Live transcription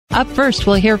Up first,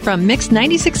 we'll hear from Mix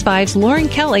 96.5's Lauren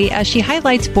Kelly as she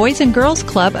highlights Boys and Girls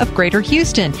Club of Greater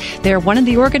Houston. They're one of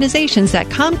the organizations that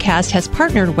Comcast has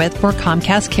partnered with for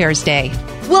Comcast Cares Day.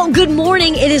 Well, good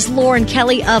morning. It is Lauren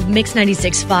Kelly of Mix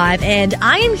 96.5, and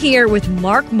I am here with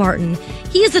Mark Martin.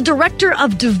 He is the Director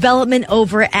of Development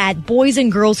over at Boys and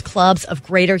Girls Clubs of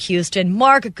Greater Houston.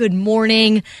 Mark, good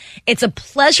morning. It's a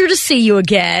pleasure to see you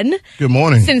again. Good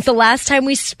morning. Since the last time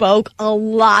we spoke, a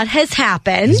lot has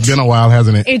happened. It's been a while,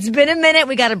 hasn't it? It's been a minute.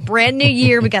 We got a brand new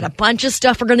year. We got a bunch of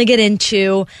stuff we're going to get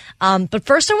into. But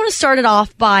first, I want to start it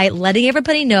off by letting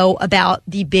everybody know about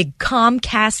the big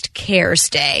Comcast Cares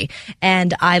Day.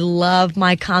 And I love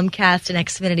my Comcast and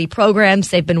Xfinity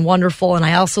programs. They've been wonderful. And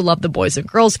I also love the Boys and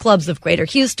Girls Clubs of Greater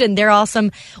Houston. They're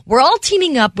awesome. We're all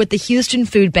teaming up with the Houston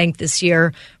Food Bank this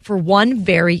year for one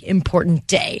very important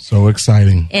day. So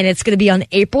exciting. And it's going to be on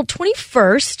April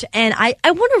 21st. And I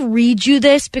want to read you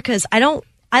this because I don't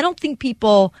think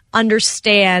people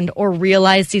understand or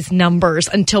realize these numbers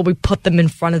until we put them in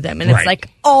front of them. And It's like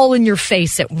all in your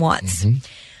face at once. Mm-hmm.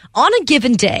 On a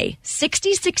given day,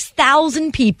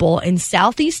 66,000 people in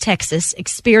Southeast Texas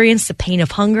experience the pain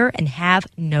of hunger and have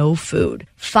no food.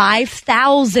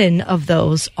 5,000 of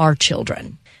those are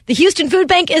children. The Houston Food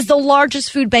Bank is the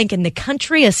largest food bank in the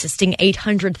country, assisting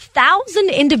 800,000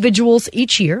 individuals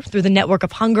each year through the network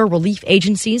of hunger relief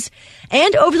agencies.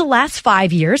 And over the last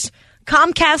 5 years,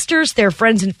 Comcasters, their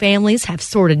friends and families have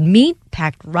sorted meat,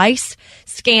 packed rice,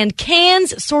 scanned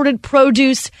cans, sorted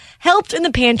produce, helped in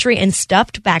the pantry, and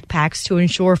stuffed backpacks to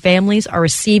ensure families are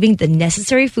receiving the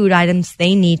necessary food items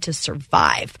they need to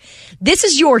survive. This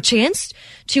is your chance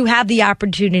to have the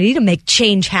opportunity to make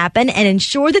change happen and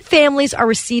ensure that families are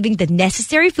receiving the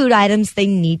necessary food items they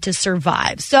need to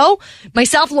survive. So,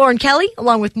 myself, Lauren Kelly,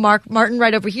 along with Mark Martin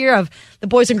right over here of the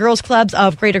Boys and Girls Clubs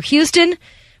of Greater Houston,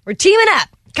 we're teaming up.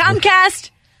 Comcast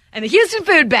and the Houston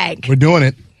Food Bank. We're doing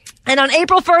it. And on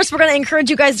April 1st, we're going to encourage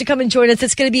you guys to come and join us.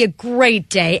 It's going to be a great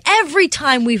day. Every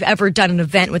time we've ever done an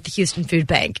event with the Houston Food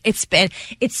Bank, it's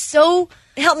so,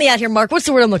 help me out here, Mark. What's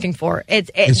the word I'm looking for?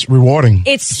 It's rewarding.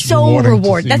 It's so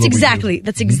rewarding. That's exactly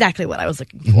what I was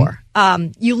looking for.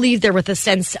 You leave there with a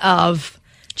sense of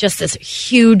just this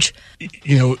huge,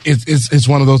 it's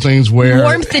one of those things where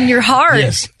warmth in your heart.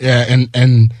 Yes, yeah,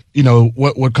 and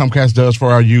what Comcast does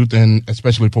for our youth, and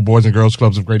especially for Boys and Girls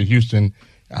Clubs of Greater Houston,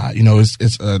 I don't know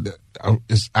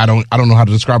how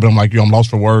to describe it. I'm like you. I'm lost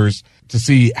for words to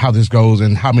see how this goes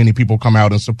and how many people come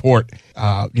out and support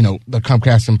the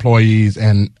Comcast employees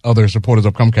and other supporters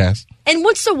of Comcast. And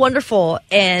what's so wonderful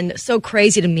and so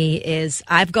crazy to me is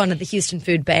I've gone to the Houston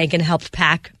Food Bank and helped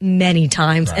pack many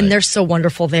times, and they're so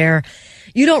wonderful there.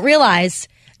 You don't realize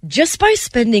just by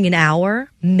spending an hour,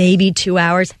 maybe 2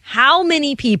 hours, how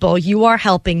many people you are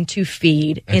helping to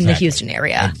feed in the Houston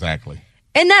area. Exactly.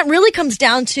 And that really comes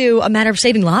down to a matter of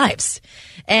saving lives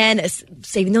and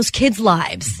saving those kids'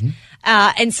 lives. Mm-hmm.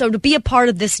 And so to be a part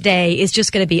of this day is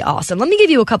just going to be awesome. Let me give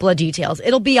you a couple of details.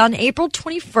 It'll be on April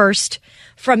 21st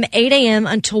from 8 a.m.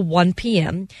 until 1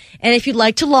 p.m. And if you'd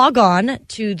like to log on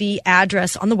to the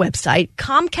address on the website,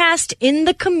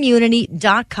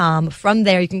 ComcastInTheCommunity.com. From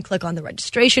there, you can click on the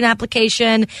registration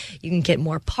application. You can get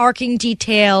more parking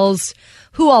details,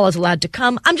 who all is allowed to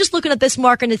come. I'm just looking at this,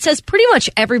 Mark, and it says pretty much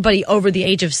everybody over the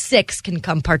age of 6 can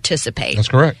come participate. That's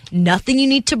correct. Nothing you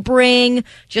need to bring,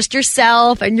 just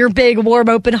yourself and your big, warm,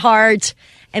 open heart.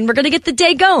 And we're going to get the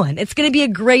day going. It's going to be a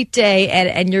great day,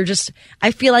 and you're just,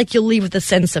 I feel like you'll leave with a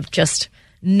sense of just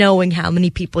knowing how many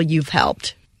people you've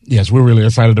helped. Yes, we're really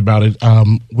excited about it. Our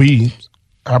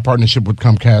partnership with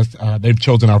Comcast, they've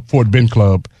chosen our Fort Bend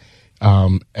Club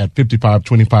at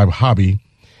 5525 Hobby.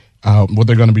 What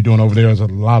they're going to be doing over there is a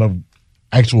lot of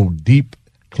actual deep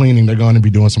cleaning. They're going to be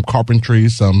doing some carpentry,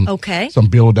 some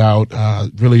build out,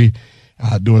 really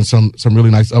doing some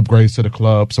really nice upgrades to the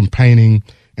club, some painting,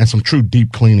 and some true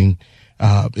deep cleaning.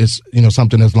 It's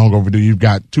something that's long overdue. You've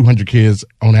got 200 kids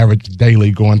on average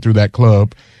daily going through that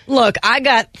club. Look, I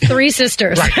got 3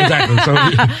 sisters. Right, exactly. So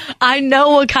I know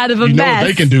what kind of a mess what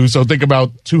they can do. So think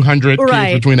about 200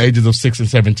 kids between the ages of 6 and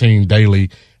 17 daily,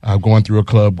 going through a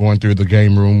club, going through the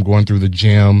game room, going through the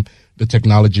gym, the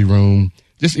technology room,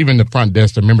 just even the front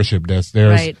desk, the membership desk.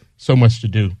 There's so much to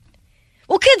do.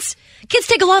 Well, kids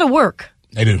take a lot of work.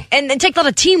 They do. And take a lot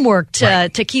of teamwork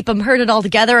to keep them herded all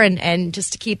together and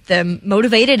just to keep them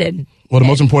motivated. Well, the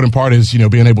most important part is,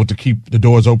 being able to keep the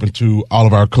doors open to all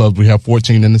of our clubs. We have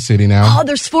 14 in the city now. Oh,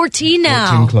 there's 14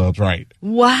 now. 14 clubs, right.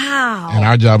 Wow. And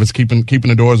our job is keeping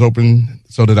the doors open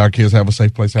so that our kids have a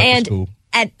safe place after school.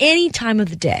 At any time of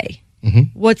the day,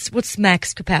 what's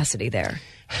max capacity there?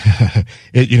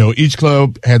 Each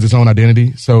club has its own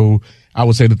identity. So I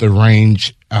would say that the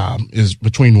range is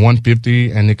between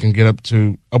 150 and it can get up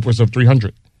to upwards of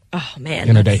 300. Oh, man.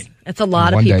 In a day. That's a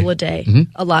lot of people a day. Mm-hmm.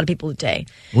 A lot of people a day.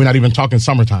 We're not even talking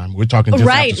summertime. We're talking just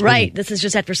after school. Right. This is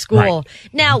just after school. Right.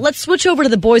 Now, let's switch over to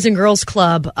the Boys and Girls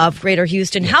Club of Greater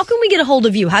Houston. Yes. How can we get a hold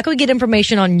of you? How can we get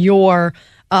information on your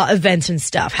events and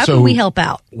stuff? How can we help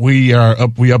out? We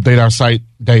update our site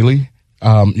daily.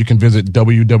 You can visit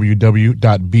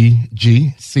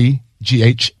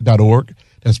www.bgcgh.org.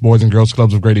 That's Boys and Girls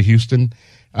Clubs of Greater Houston.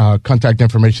 Contact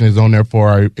information is on there for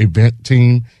our event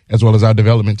team as well as our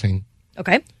development team.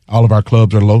 Okay. All of our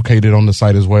clubs are located on the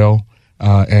site as well.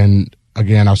 And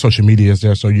again, our social media is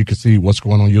there so you can see what's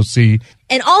going on. You'll see.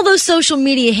 And all those social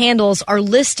media handles are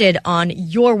listed on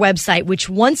your website, which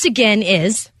once again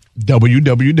is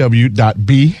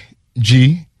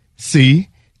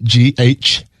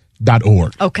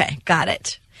www.bgcgh.org. Okay, got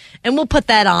it. And we'll put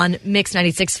that on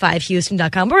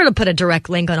mix965houston.com. We're going to put a direct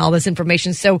link on all this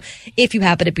information. So if you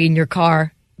happen to be in your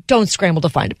car, don't scramble to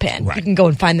find a pen. Right. You can go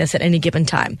and find this at any given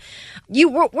time.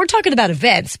 We're talking about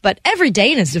events, but every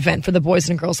day is an event for the Boys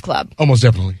and Girls Club. Almost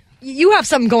definitely. You have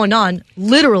something going on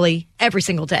literally every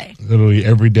single day. Literally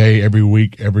every day, every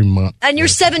week, every month. And you're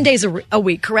 7 days a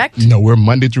week, correct? No, we're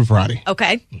Monday through Friday.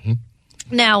 Okay. Mm-hmm.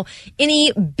 Now,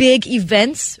 any big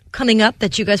events coming up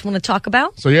that you guys want to talk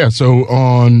about? So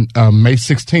on May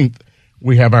 16th,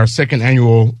 we have our second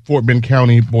annual Fort Bend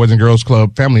County Boys and Girls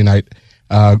Club Family Night.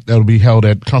 That'll be held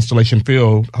at Constellation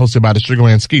Field, hosted by the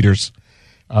Sugarland Skeeters.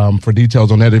 For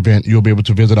details on that event, you'll be able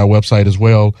to visit our website as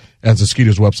well as the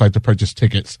Skeeters website to purchase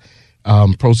tickets.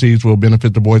 Proceeds will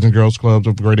benefit the Boys and Girls Clubs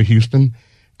of Greater Houston.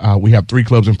 We have 3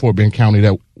 clubs in Fort Bend County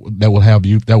that will have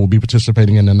youth that will be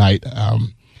participating in the night.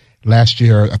 Last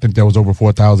year, I think there was over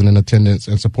 4,000 in attendance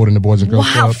and supporting the Boys and Girls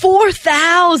Club. Wow,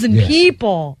 4,000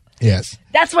 people. Yes.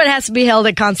 That's why it has to be held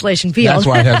at Constellation Field. That's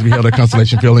why it has to be held at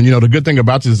Constellation Field. And, the good thing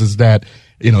about this is that,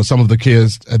 some of the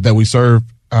kids that we serve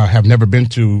have never been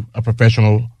to a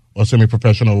professional or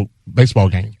semi-professional baseball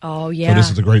game. Oh, yeah. So this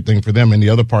is a great thing for them. And the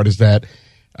other part is that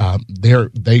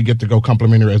they get to go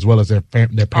complimentary as well as their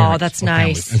parents. Oh, that's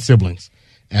nice. And siblings.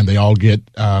 And they all get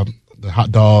the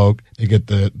hot dog, they get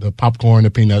the popcorn,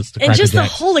 the peanuts, the Cracker and just Jacks.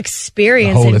 the whole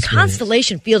experience.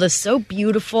 Constellation Field is so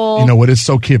beautiful. It is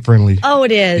so kid friendly. Oh,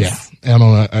 it is. Yeah, and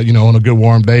on a good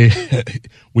warm day,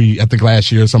 I think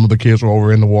last year some of the kids were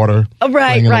over in the water,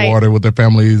 playing in the water with their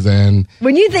families. And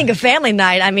when you think of family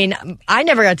night, I mean, I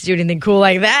never got to do anything cool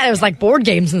like that. It was like board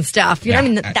games and stuff. You know, I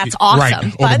mean, that's awesome. Right,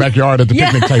 or the backyard at the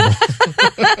picnic table.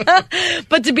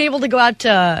 But to be able to go out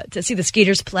to see the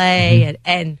Skeeters play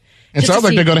and it sounds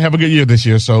like they're going to have a good year this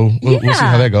year, so we'll see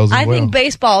how that goes. I think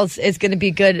baseball is going to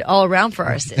be good all around for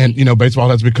our city. And baseball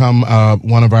has become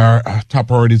one of our top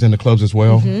priorities in the clubs as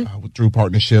well, through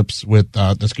partnerships with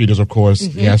the Skeeters, of course,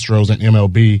 the Astros, and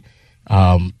MLB.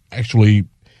 Actually,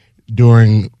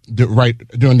 during the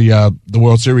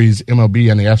World Series, MLB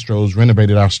and the Astros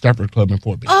renovated our Stafford Club in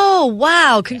Fort Bend. Oh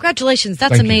wow! Congratulations,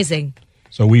 that's amazing. You.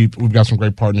 So we've got some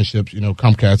great partnerships.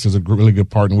 Comcast is a really good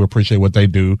partner. We appreciate what they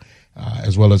do,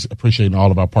 as well as appreciating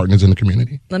all of our partners in the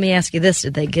community. Let me ask you this: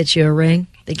 did they get you a ring?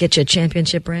 They get you a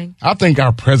championship ring? I think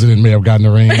our president may have gotten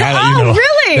a ring. Really? I'm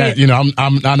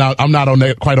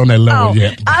not quite on that level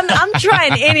yet. I'm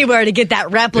trying anywhere to get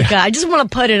that replica. I just want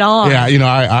to put it on. Yeah,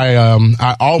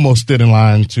 I almost stood in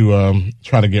line to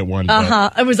try to get one.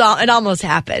 It almost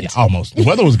happened. Yeah, almost. The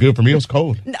weather was good for me. It was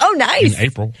cold. Oh, nice. In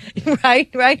April. Right.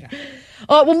 Yeah.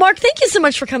 Well, Mark, thank you so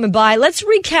much for coming by. Let's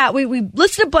recap. We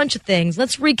listed a bunch of things.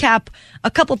 Let's recap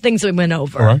a couple things that we went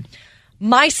over. All right.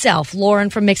 Myself, Lauren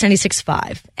from Mix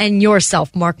 96.5, and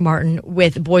yourself, Mark Martin,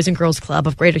 with Boys and Girls Club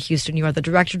of Greater Houston. You are the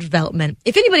Director of Development.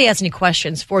 If anybody has any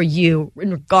questions for you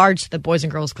in regards to the Boys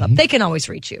and Girls Club, they can always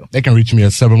reach you. They can reach me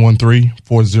at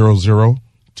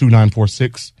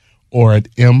 713-400-2946 or at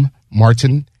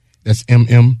mmartin, that's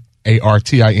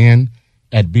MMARTIN,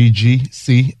 at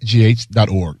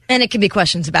bgcgh.org. And it can be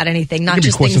questions about anything, not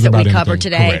just things that we covered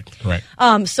today. Correct.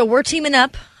 So we're teaming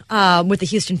up with the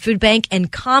Houston Food Bank and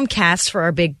Comcast for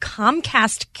our big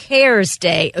Comcast Cares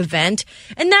Day event.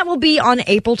 And that will be on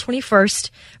April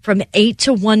 21st from 8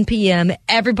 to 1 p.m.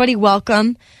 Everybody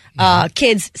welcome.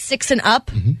 Kids 6 and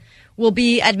up will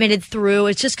be admitted through.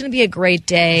 It's just going to be a great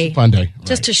day. It's a fun day.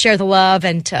 Just to share the love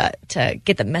and to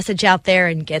get the message out there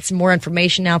and get some more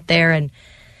information out there.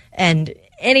 And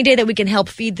any day that we can help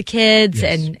feed the kids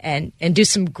and do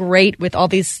some great with all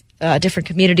these different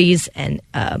communities and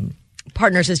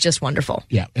partners is just wonderful.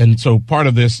 Yeah, and so part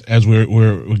of this, as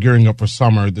we're gearing up for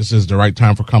summer, this is the right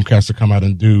time for Comcast to come out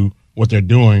and do what they're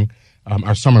doing.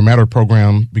 Our Summer Matter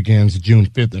program begins June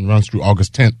 5th and runs through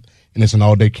August 10th, and it's an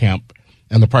all-day camp.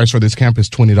 And the price for this camp is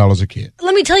 $20 a kid.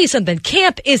 Let me tell you something.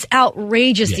 Camp is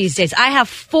outrageous these days. I have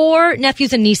 4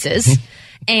 nephews and nieces.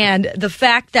 And the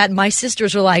fact that my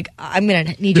sisters are like, I'm going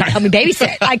to need you to help me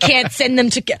babysit. I can't send them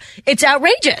to... It's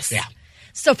outrageous. Yeah.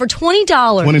 So for $20...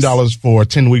 $20 for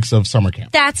 10 weeks of summer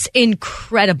camp. That's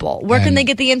incredible. Where can they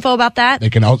get the info about that? They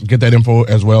can get that info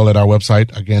as well at our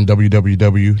website. Again,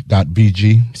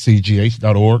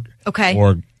 www.bgcgh.org. Okay.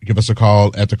 Or give us a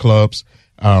call at the clubs.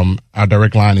 Our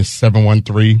direct line is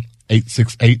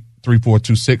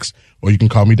 713-868-3426. Or you can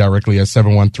call me directly at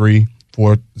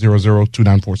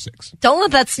 713-400-2946. Don't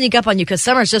let that sneak up on you because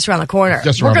summer's just around the corner.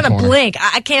 We're going to blink.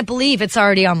 I can't believe it's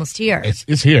already almost here.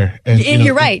 It's here. And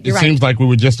you're right. It seems like we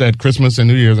were just at Christmas and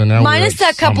New Year's, and now minus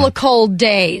that couple of cold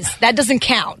days. That doesn't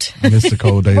count. I miss the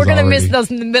cold days. We're going to miss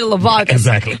those in the middle of August.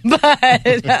 Exactly.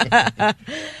 But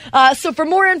so for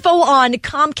more info on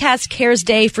Comcast Cares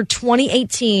Day for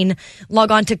 2018, log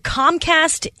on to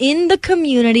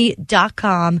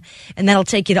ComcastInTheCommunity.com, and that'll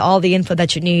take you to all the info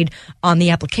that you need on the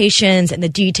applications and the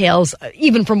details,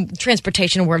 even from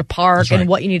transportation, where to park and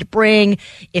what you need to bring,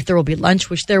 if there will be lunch,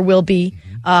 which there will be,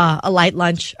 a light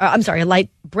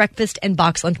breakfast and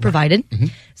box lunch provided.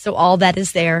 So all that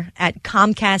is there at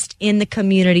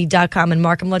ComcastInTheCommunity.com. And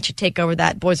Mark, I'm going to let you take over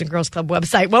that Boys and Girls Club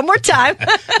website one more time.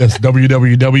 That's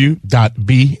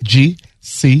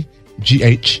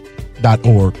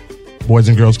www.bgcgh.org. Boys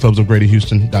and Girls Clubs of Greater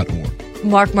Houston.org.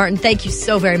 Mark Martin, thank you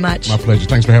so very much. My pleasure.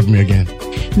 Thanks for having me again.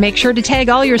 Make sure to tag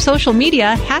all your social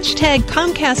media, hashtag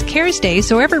Comcast Cares Day,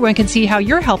 so everyone can see how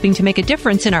you're helping to make a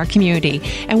difference in our community.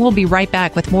 And we'll be right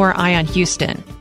back with more Eye on Houston.